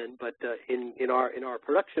type it in. But in our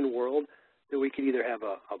production world, we could either have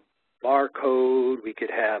a barcode, we could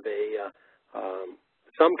have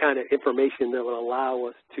some kind of information that will allow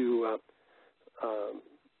us to,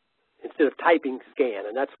 instead of typing, scan.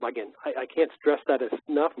 And that's, again, I can't stress that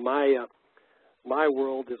enough. My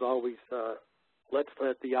world is always let's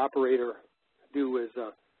let the operator do is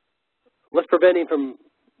let's prevent him from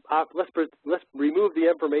let's remove the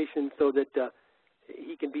information so that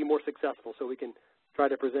he can be more successful. So we can try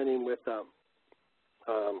to present him with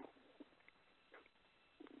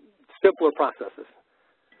simpler processes.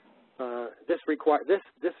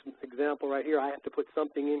 This example right here, I have to put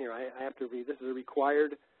something in here. I have to read. This is a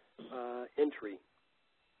required entry.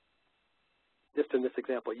 Just in this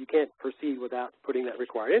example, you can't proceed without putting that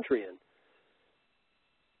required entry in.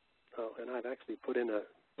 Oh, and I've actually put in a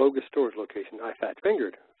bogus storage location. I fat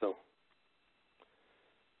fingered. So.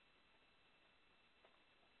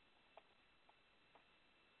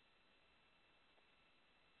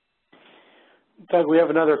 Doug, we have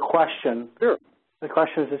another question. Sure. The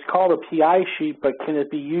question is, it's called a PI sheet, but can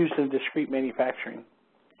it be used in discrete manufacturing?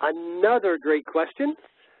 Another great question.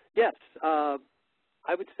 Yes.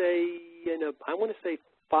 I would say, I want to say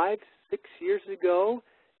 5-6 years ago,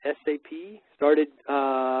 SAP started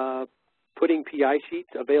putting PI sheets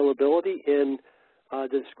availability in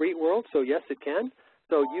the discrete world. So yes, it can.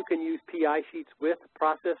 So you can use PI sheets with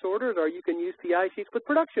process orders, or you can use PI sheets with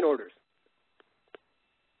production orders.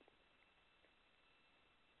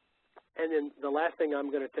 And then the last thing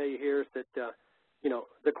I'm going to tell you here is that,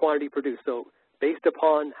 the quantity produced. So based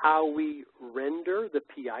upon how we render the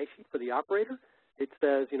PI sheet for the operator, it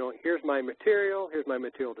says, here's my material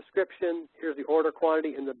description, here's the order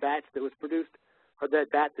quantity in the batch that was produced, or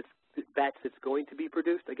that batch that's going to be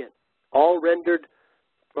produced. Again, all rendered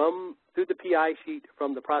through the PI sheet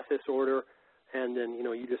from the process order, and then,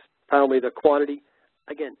 you just tell me the quantity.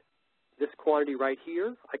 Again, this quantity right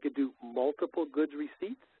here. I could do multiple goods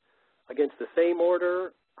receipts against the same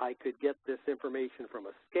order. I could get this information from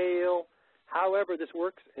a scale. However this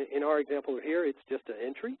works, in our example here, it's just an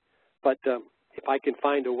entry. But if I can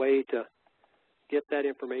find a way to get that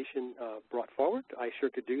information brought forward, I sure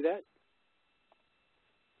could do that.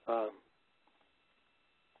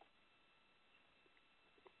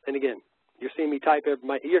 And again, you're seeing me type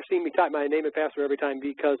my name and password every time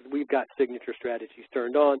because we've got signature strategies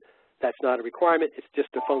turned on. That's not a requirement. It's just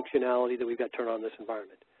a functionality that we've got turned on in this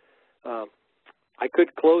environment. I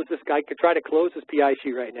could close this. I could try to close this PI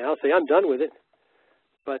sheet right now. Say I'm done with it.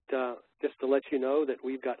 But just to let you know that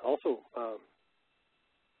we've got also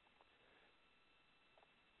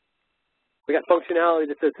we got functionality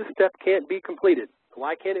that says this step can't be completed.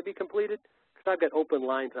 Why can't it be completed? Because I've got open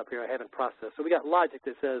lines up here I haven't processed. So we got logic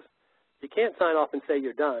that says you can't sign off and say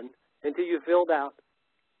you're done until you've filled out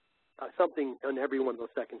something on every one of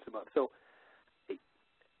those seconds above. So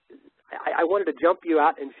I wanted to jump you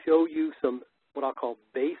out and show you some what I'll call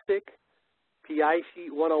basic PI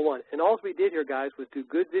sheet 101. And all we did here, guys, was do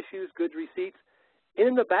goods issues, goods receipts. And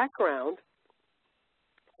in the background,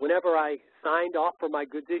 whenever I signed off for my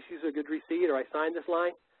goods issues or goods receipt, or I signed this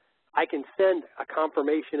line, I can send a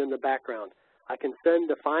confirmation in the background. I can send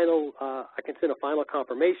a final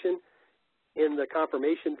confirmation. In the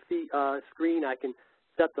confirmation screen, I can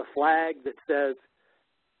set the flag that says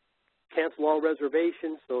cancel all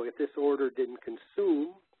reservations. So if this order didn't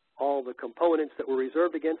consume all the components that were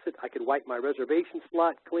reserved against it, I could wipe my reservation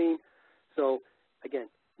slot clean. So again,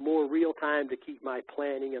 more real time to keep my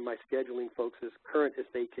planning and my scheduling folks as current as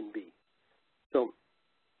they can be. So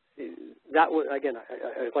that was, again,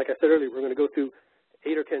 like I said earlier, we're going to go through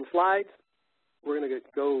 8 or 10 slides. We're going to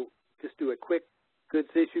go just do a quick goods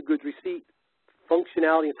issue, goods receipt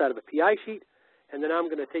functionality inside of a PI sheet, and then I'm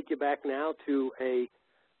going to take you back now to a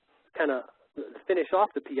kind of finish off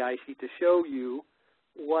the PI sheet to show you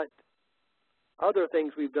what other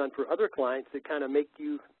things we've done for other clients that kind of make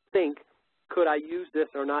you think, could I use this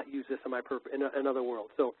or not use this in my in another world?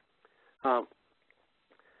 So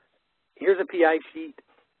here's a PI sheet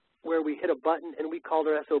where we hit a button and we call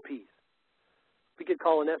their SOPs. We could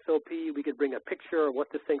call an SOP. We could bring a picture of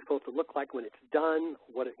what this thing's supposed to look like when it's done.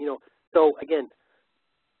 So again,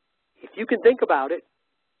 if you can think about it,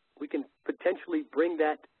 we can potentially bring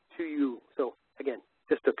that to you. So again,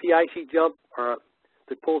 just a PI sheet jump or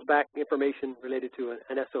that pulls back information related to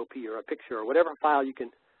an SOP or a picture or whatever file you can,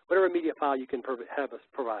 whatever media file you can have us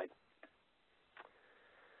provide.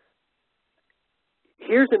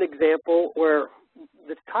 Here's an example where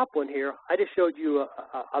this top one here, I just showed you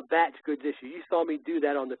a batch goods issue. You saw me do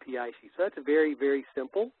that on the PI sheet. So that's very, very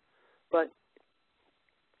simple. But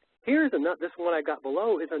here's another, this one I got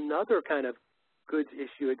below is another kind of goods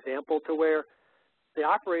issue example to where the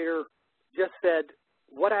operator just said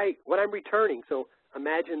what I'm returning. So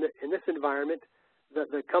imagine that in this environment,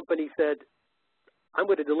 the company said, I'm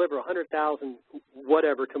going to deliver 100,000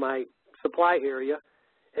 whatever to my supply area,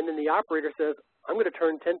 and then the operator says, I'm going to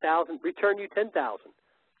return you 10,000.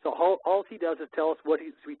 So all he does is tell us what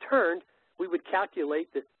he's returned. We would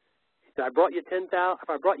calculate that if I brought you 10,000, if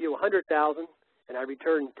I brought you 100,000 and I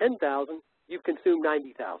returned 10,000, you've consumed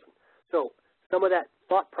 90,000. So some of that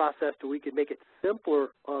thought process, so we could make it simpler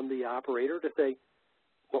on the operator to say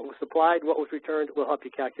what was supplied, what was returned, will help you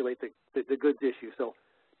calculate the goods issue. So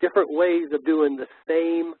different ways of doing the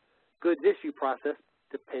same goods issue process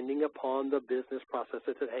depending upon the business process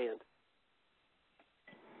that's at hand.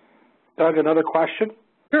 Doug, another question?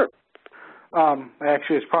 Sure.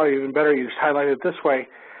 Actually, it's probably even better you just highlight it this way.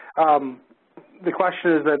 The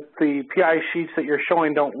question is that the PI sheets that you're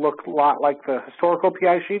showing don't look a lot like the historical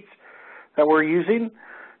PI sheets that we're using.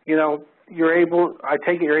 You know, I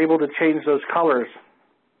take it you're able to change those colors,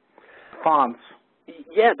 fonts.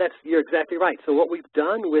 Yeah, you're exactly right. So what we've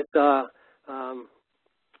done with, I'll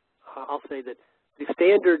say that the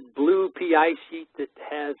standard blue PI sheet that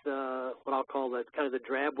has what I'll call kind of the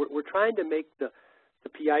drab, we're trying to make the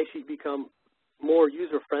PI sheet become more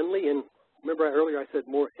user-friendly. And remember earlier I said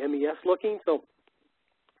more MES looking. So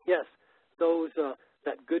yes, those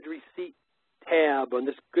that good receipt tab on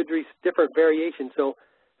this different variation. So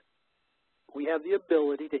we have the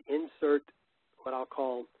ability to insert what I'll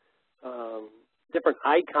call different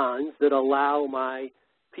icons that allow my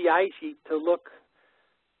PI sheet to look,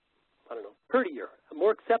 I don't know, prettier,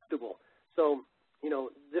 more acceptable. So, you know,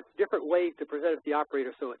 different ways to present it to the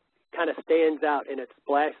operator so it kind of stands out and it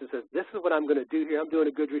splashes and says, this is what I'm going to do here. I'm doing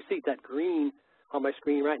a good receipt. That green on my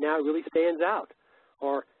screen right now really stands out.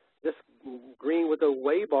 Or this green with a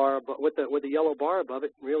way bar, but with the yellow bar above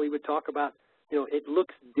it really would talk about, you know, it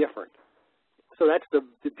looks different. So that's the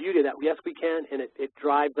beauty of that. Yes, we can, and it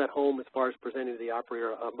drives that home as far as presenting to the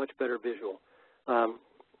operator a much better visual.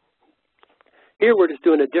 Here we're just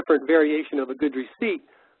doing a different variation of a good receipt,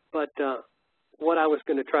 but what I was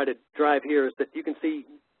going to try to drive here is that you can see,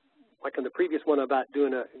 like on the previous one about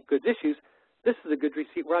doing a goods issues, this is a good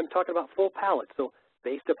receipt where I'm talking about full pallets. So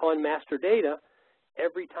based upon master data,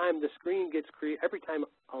 every time the screen gets created, every time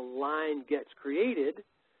a line gets created,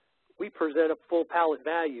 we present a full pallet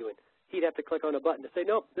value, and he'd have to click on a button to say,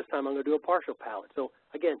 nope, this time I'm going to do a partial pallet. So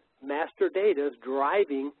again, master data is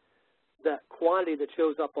driving the quantity that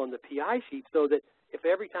shows up on the PI sheet, so that if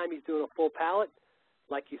every time he's doing a full pallet,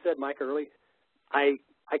 like you said, Mike, early, I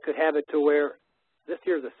could have it to where this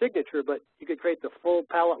here is a signature, but you could create the full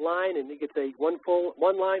pallet line, and you could say one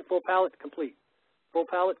line, full pallet, complete. Full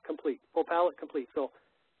pallet, complete. Full pallet, complete. So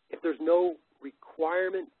if there's no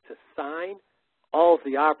requirement to sign, all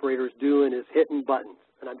the operator is doing is hitting buttons,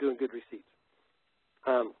 and I'm doing good receipts.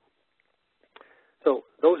 So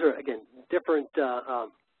those are, again, different.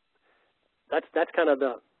 That's kind of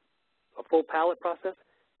a full pallet process.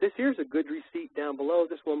 This here's a good receipt down below.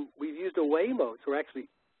 This one, we've used a weigh mode, so we're actually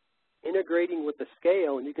integrating with the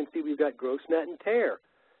scale, and you can see we've got gross, net, and tear.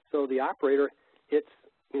 So the operator hits,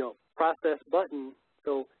 process button.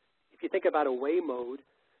 So if you think about a weigh mode,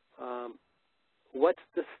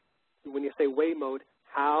 when you say weigh mode,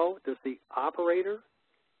 how does the operator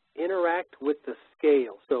interact with the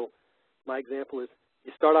scale? So my example is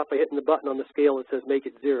you start off by hitting the button on the scale that says make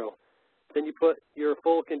it 0. Then you put your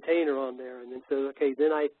full container on there, and then say, okay,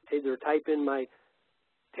 then I either type in my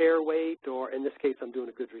tear weight, or in this case I'm doing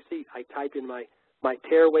a goods receipt, I type in my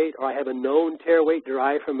tear weight, or I have a known tear weight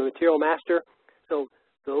derived from a material master. So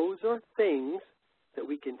those are things that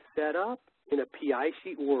we can set up in a PI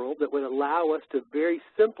sheet world that would allow us to very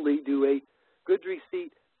simply do a goods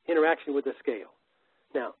receipt interaction with the scale.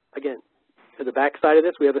 Now, again, to the back side of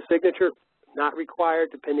this, we have a signature, not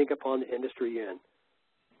required depending upon the industry you're in.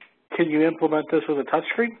 Can you implement this with a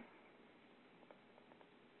touchscreen?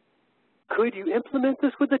 Could you implement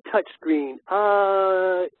this with a touchscreen?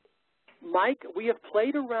 Mike, we have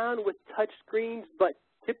played around with touchscreens, but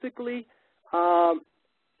typically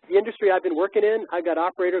the industry I've been working in, I've got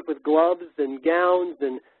operators with gloves and gowns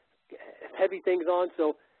and heavy things on,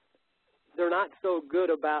 so they're not so good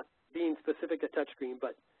about being specific to touchscreen,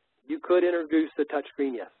 but you could introduce the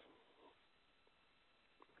touchscreen, yes.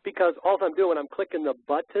 Because all I'm doing, I'm clicking the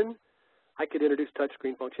button, I could introduce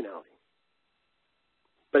touchscreen functionality.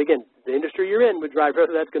 But again, the industry you're in would drive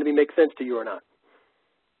whether that's going to make sense to you or not.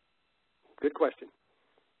 Good question.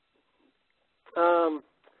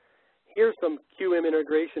 Here's some QM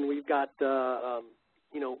integration. We've got, we're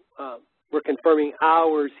confirming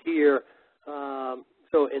hours here.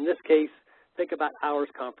 So in this case, think about hours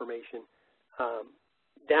confirmation.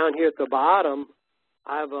 Down here at the bottom,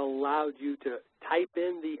 I've allowed you to type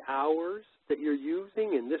in the hours that you're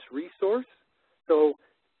using in this resource. So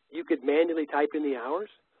you could manually type in the hours,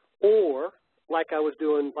 or like I was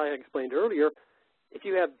doing, like I explained earlier, if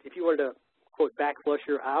you wanted to quote backflush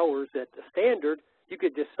your hours at the standard, you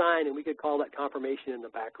could just sign, and we could call that confirmation in the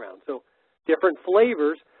background. So different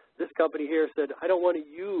flavors. This company here said, I don't want to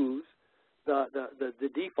use the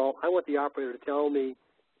default. I want the operator to tell me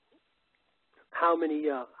how many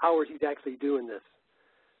hours he's actually doing this.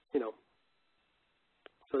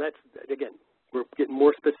 So that's, again, we're getting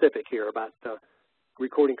more specific here about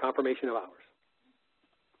recording confirmation of hours.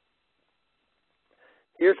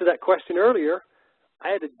 Here's to that question earlier. I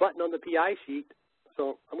had a button on the PI sheet,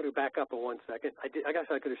 so I'm going to back up in 1 second. I guess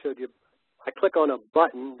I could have showed you. I click on a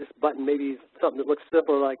button. This button maybe is something that looks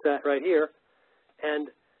similar like that right here. And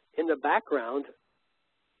in the background,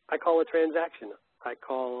 I call a transaction. I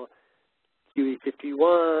call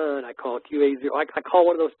QE51. I call QA0. I call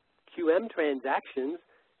one of those QM transactions,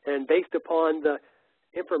 and based upon the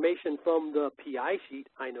information from the PI sheet,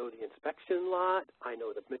 I know the inspection lot, I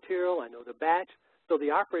know the material, I know the batch. So the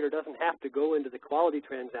operator doesn't have to go into the quality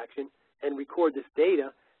transaction and record this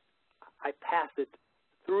data. I pass it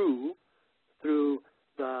through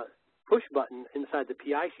the push button inside the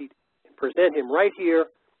PI sheet and present him right here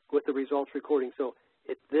with the results recording. So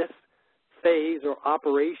at this phase or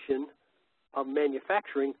operation of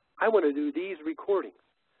manufacturing, I want to do these recordings.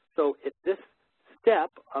 So at this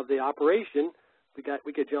step of the operation, we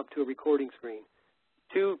could jump to a recording screen.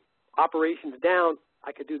 2 operations down,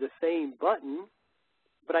 I could do the same button,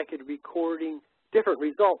 but I could recording different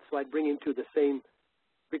results. So I'd bring him to the same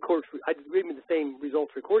I'd bring him the same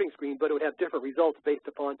results recording screen, but it would have different results based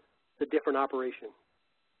upon the different operation.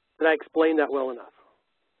 Did I explain that well enough?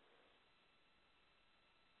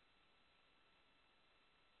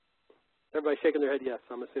 Everybody shaking their head yes,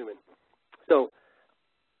 I'm assuming. So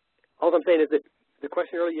all I'm saying is that the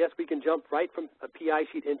question earlier, yes, we can jump right from a PI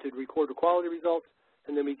sheet into record the quality results,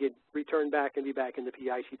 and then we get return back and be back in the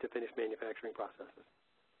PI sheet to finish manufacturing processes.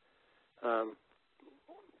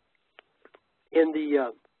 In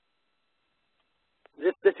the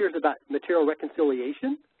this here is about material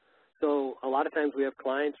reconciliation. So a lot of times we have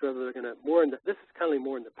clients, whether they're going to this is kind of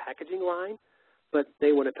more in the packaging line, but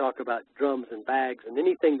they want to talk about drums and bags and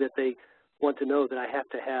anything that they want to know that I have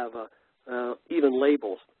to have even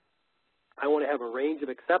labels. I want to have a range of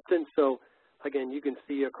acceptance. So again, you can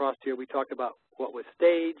see across here we talked about what was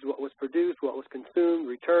staged, what was produced, what was consumed,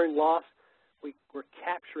 returned, lost. We're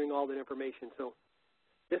capturing all that information. So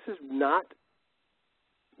this is not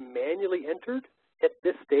manually entered at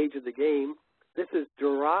this stage of the game. This is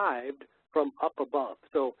derived from up above.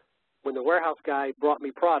 So when the warehouse guy brought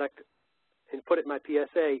me product and put it in my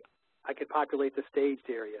PSA, I could populate the staged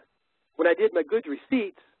area. When I did my goods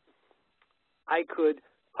receipts, I could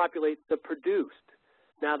populate the produced.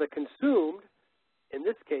 Now the consumed, in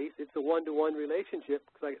this case, it's a one-to-one relationship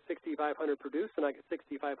because I get 6,500 produced and I get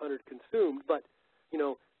 6,500 consumed. But, you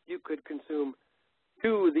know, you could consume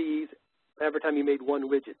 2 of these every time you made 1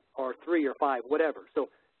 widget, or 3 or 5, whatever. So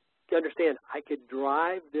to understand, I could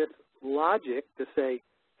drive this logic to say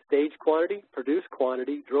staged quantity, produced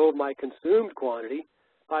quantity, drove my consumed quantity.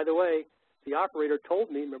 By the way, the operator told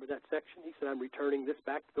me, remember that section? He said, I'm returning this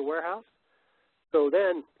back to the warehouse. So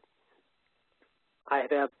then I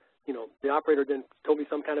have, you know, the operator then told me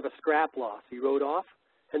some kind of a scrap loss. He wrote off,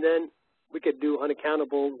 and then we could do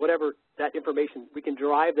unaccountable, whatever that information. We can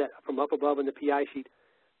derive that from up above in the PI sheet,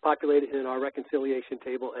 populate it in our reconciliation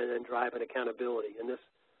table, and then drive an accountability. And this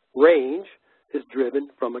range is driven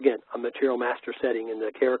from, again, a material master setting, and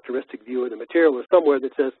the characteristic view of the material is somewhere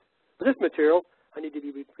that says, for this material, I need to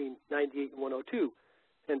be between 98 and 102.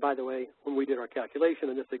 And by the way, when we did our calculation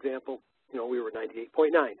in this example, you know, we were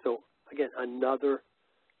 98.9. So again, another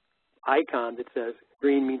icon that says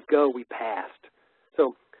green means go, we passed.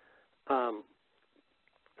 So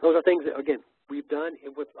those are things that, again, we've done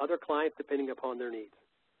with other clients depending upon their needs.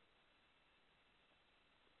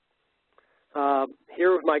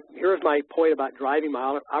 Here's my point about driving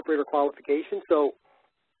my operator qualification. So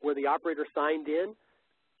where the operator signed in,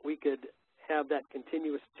 we could have that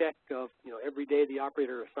continuous check of, you know, every day the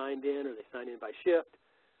operator is signed in or they sign in by shift.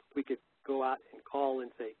 We could go out and call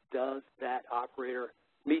and say, does that operator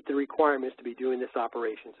meet the requirements to be doing this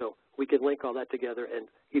operation? So we could link all that together and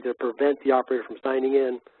either prevent the operator from signing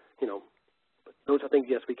in, you know, but those are things,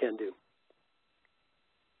 yes, we can do.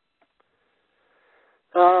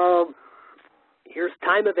 Here's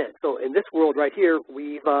time event. So in this world right here,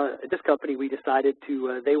 we've, at this company, we decided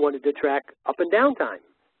to, they wanted to track up and down time.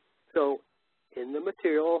 So in the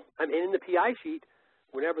material, I mean, in the PI sheet,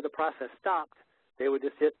 whenever the process stopped, they would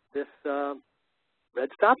just hit this red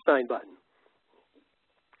stop sign button.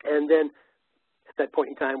 And then at that point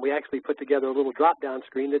in time, we actually put together a little drop-down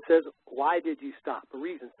screen that says, why did you stop? A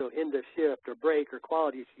reason. So end of shift or break or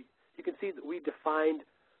quality. You can see that we defined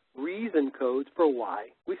reason codes for why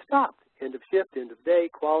we stopped. End of shift, end of day,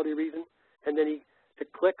 quality reason. And then to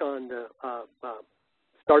click on the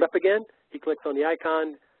start up again, he clicks on the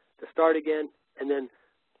icon to start again. And then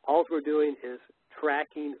all we're doing is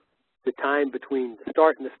tracking the time between the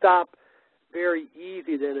start and the stop. Very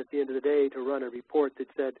easy then at the end of the day to run a report that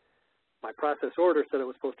said my process order said it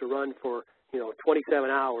was supposed to run for, you know,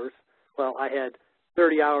 27 hours. Well, I had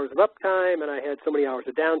 30 hours of uptime and I had so many hours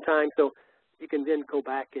of downtime. So you can then go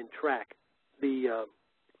back and track the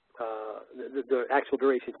actual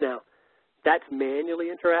durations. Now, that's manually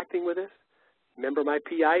interacting with us. Remember my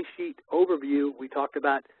PI sheet overview, we talked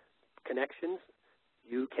about connections.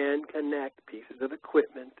 You can connect pieces of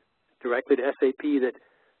equipment directly to SAP that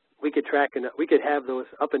we could track, and we could have those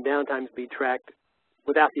up and down times be tracked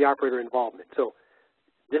without the operator involvement. So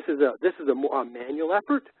this is a more manual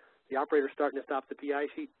effort. The operator starting to stop the PI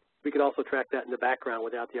sheet. We could also track that in the background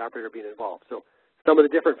without the operator being involved. So some of the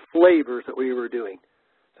different flavors that we were doing.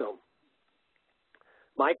 So,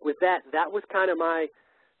 Mike, with that was kind of my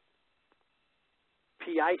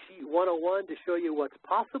PI sheet 101 to show you what's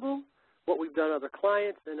possible, what we've done other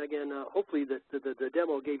clients, and again, hopefully the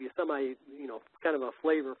demo gave you some, you know, kind of a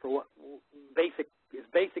flavor for what as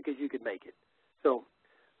basic as you could make it. So,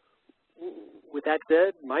 with that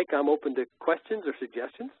said, Mike, I'm open to questions or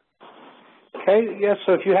suggestions. Okay, yes,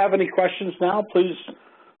 so if you have any questions now, please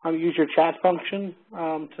use your chat function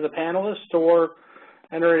to the panelists or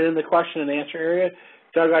enter it in the question and answer area.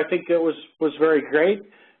 Doug, I think it was very great,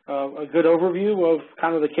 a good overview of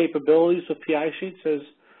kind of the capabilities of PI sheets.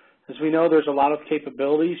 As we know, there's a lot of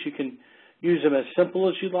capabilities. You can use them as simple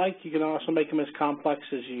as you like. You can also make them as complex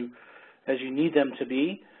as as you need them to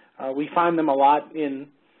be. We find them a lot in,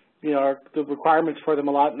 the requirements for them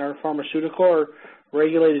a lot in our pharmaceutical or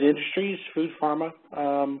regulated industries. Food, pharma,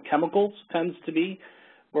 chemicals tends to be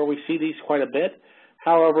where we see these quite a bit.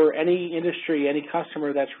 However, any industry, any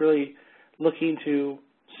customer that's really looking to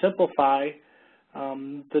simplify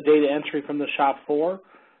the data entry from the shop floor,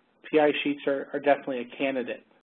 PI sheets are definitely a candidate.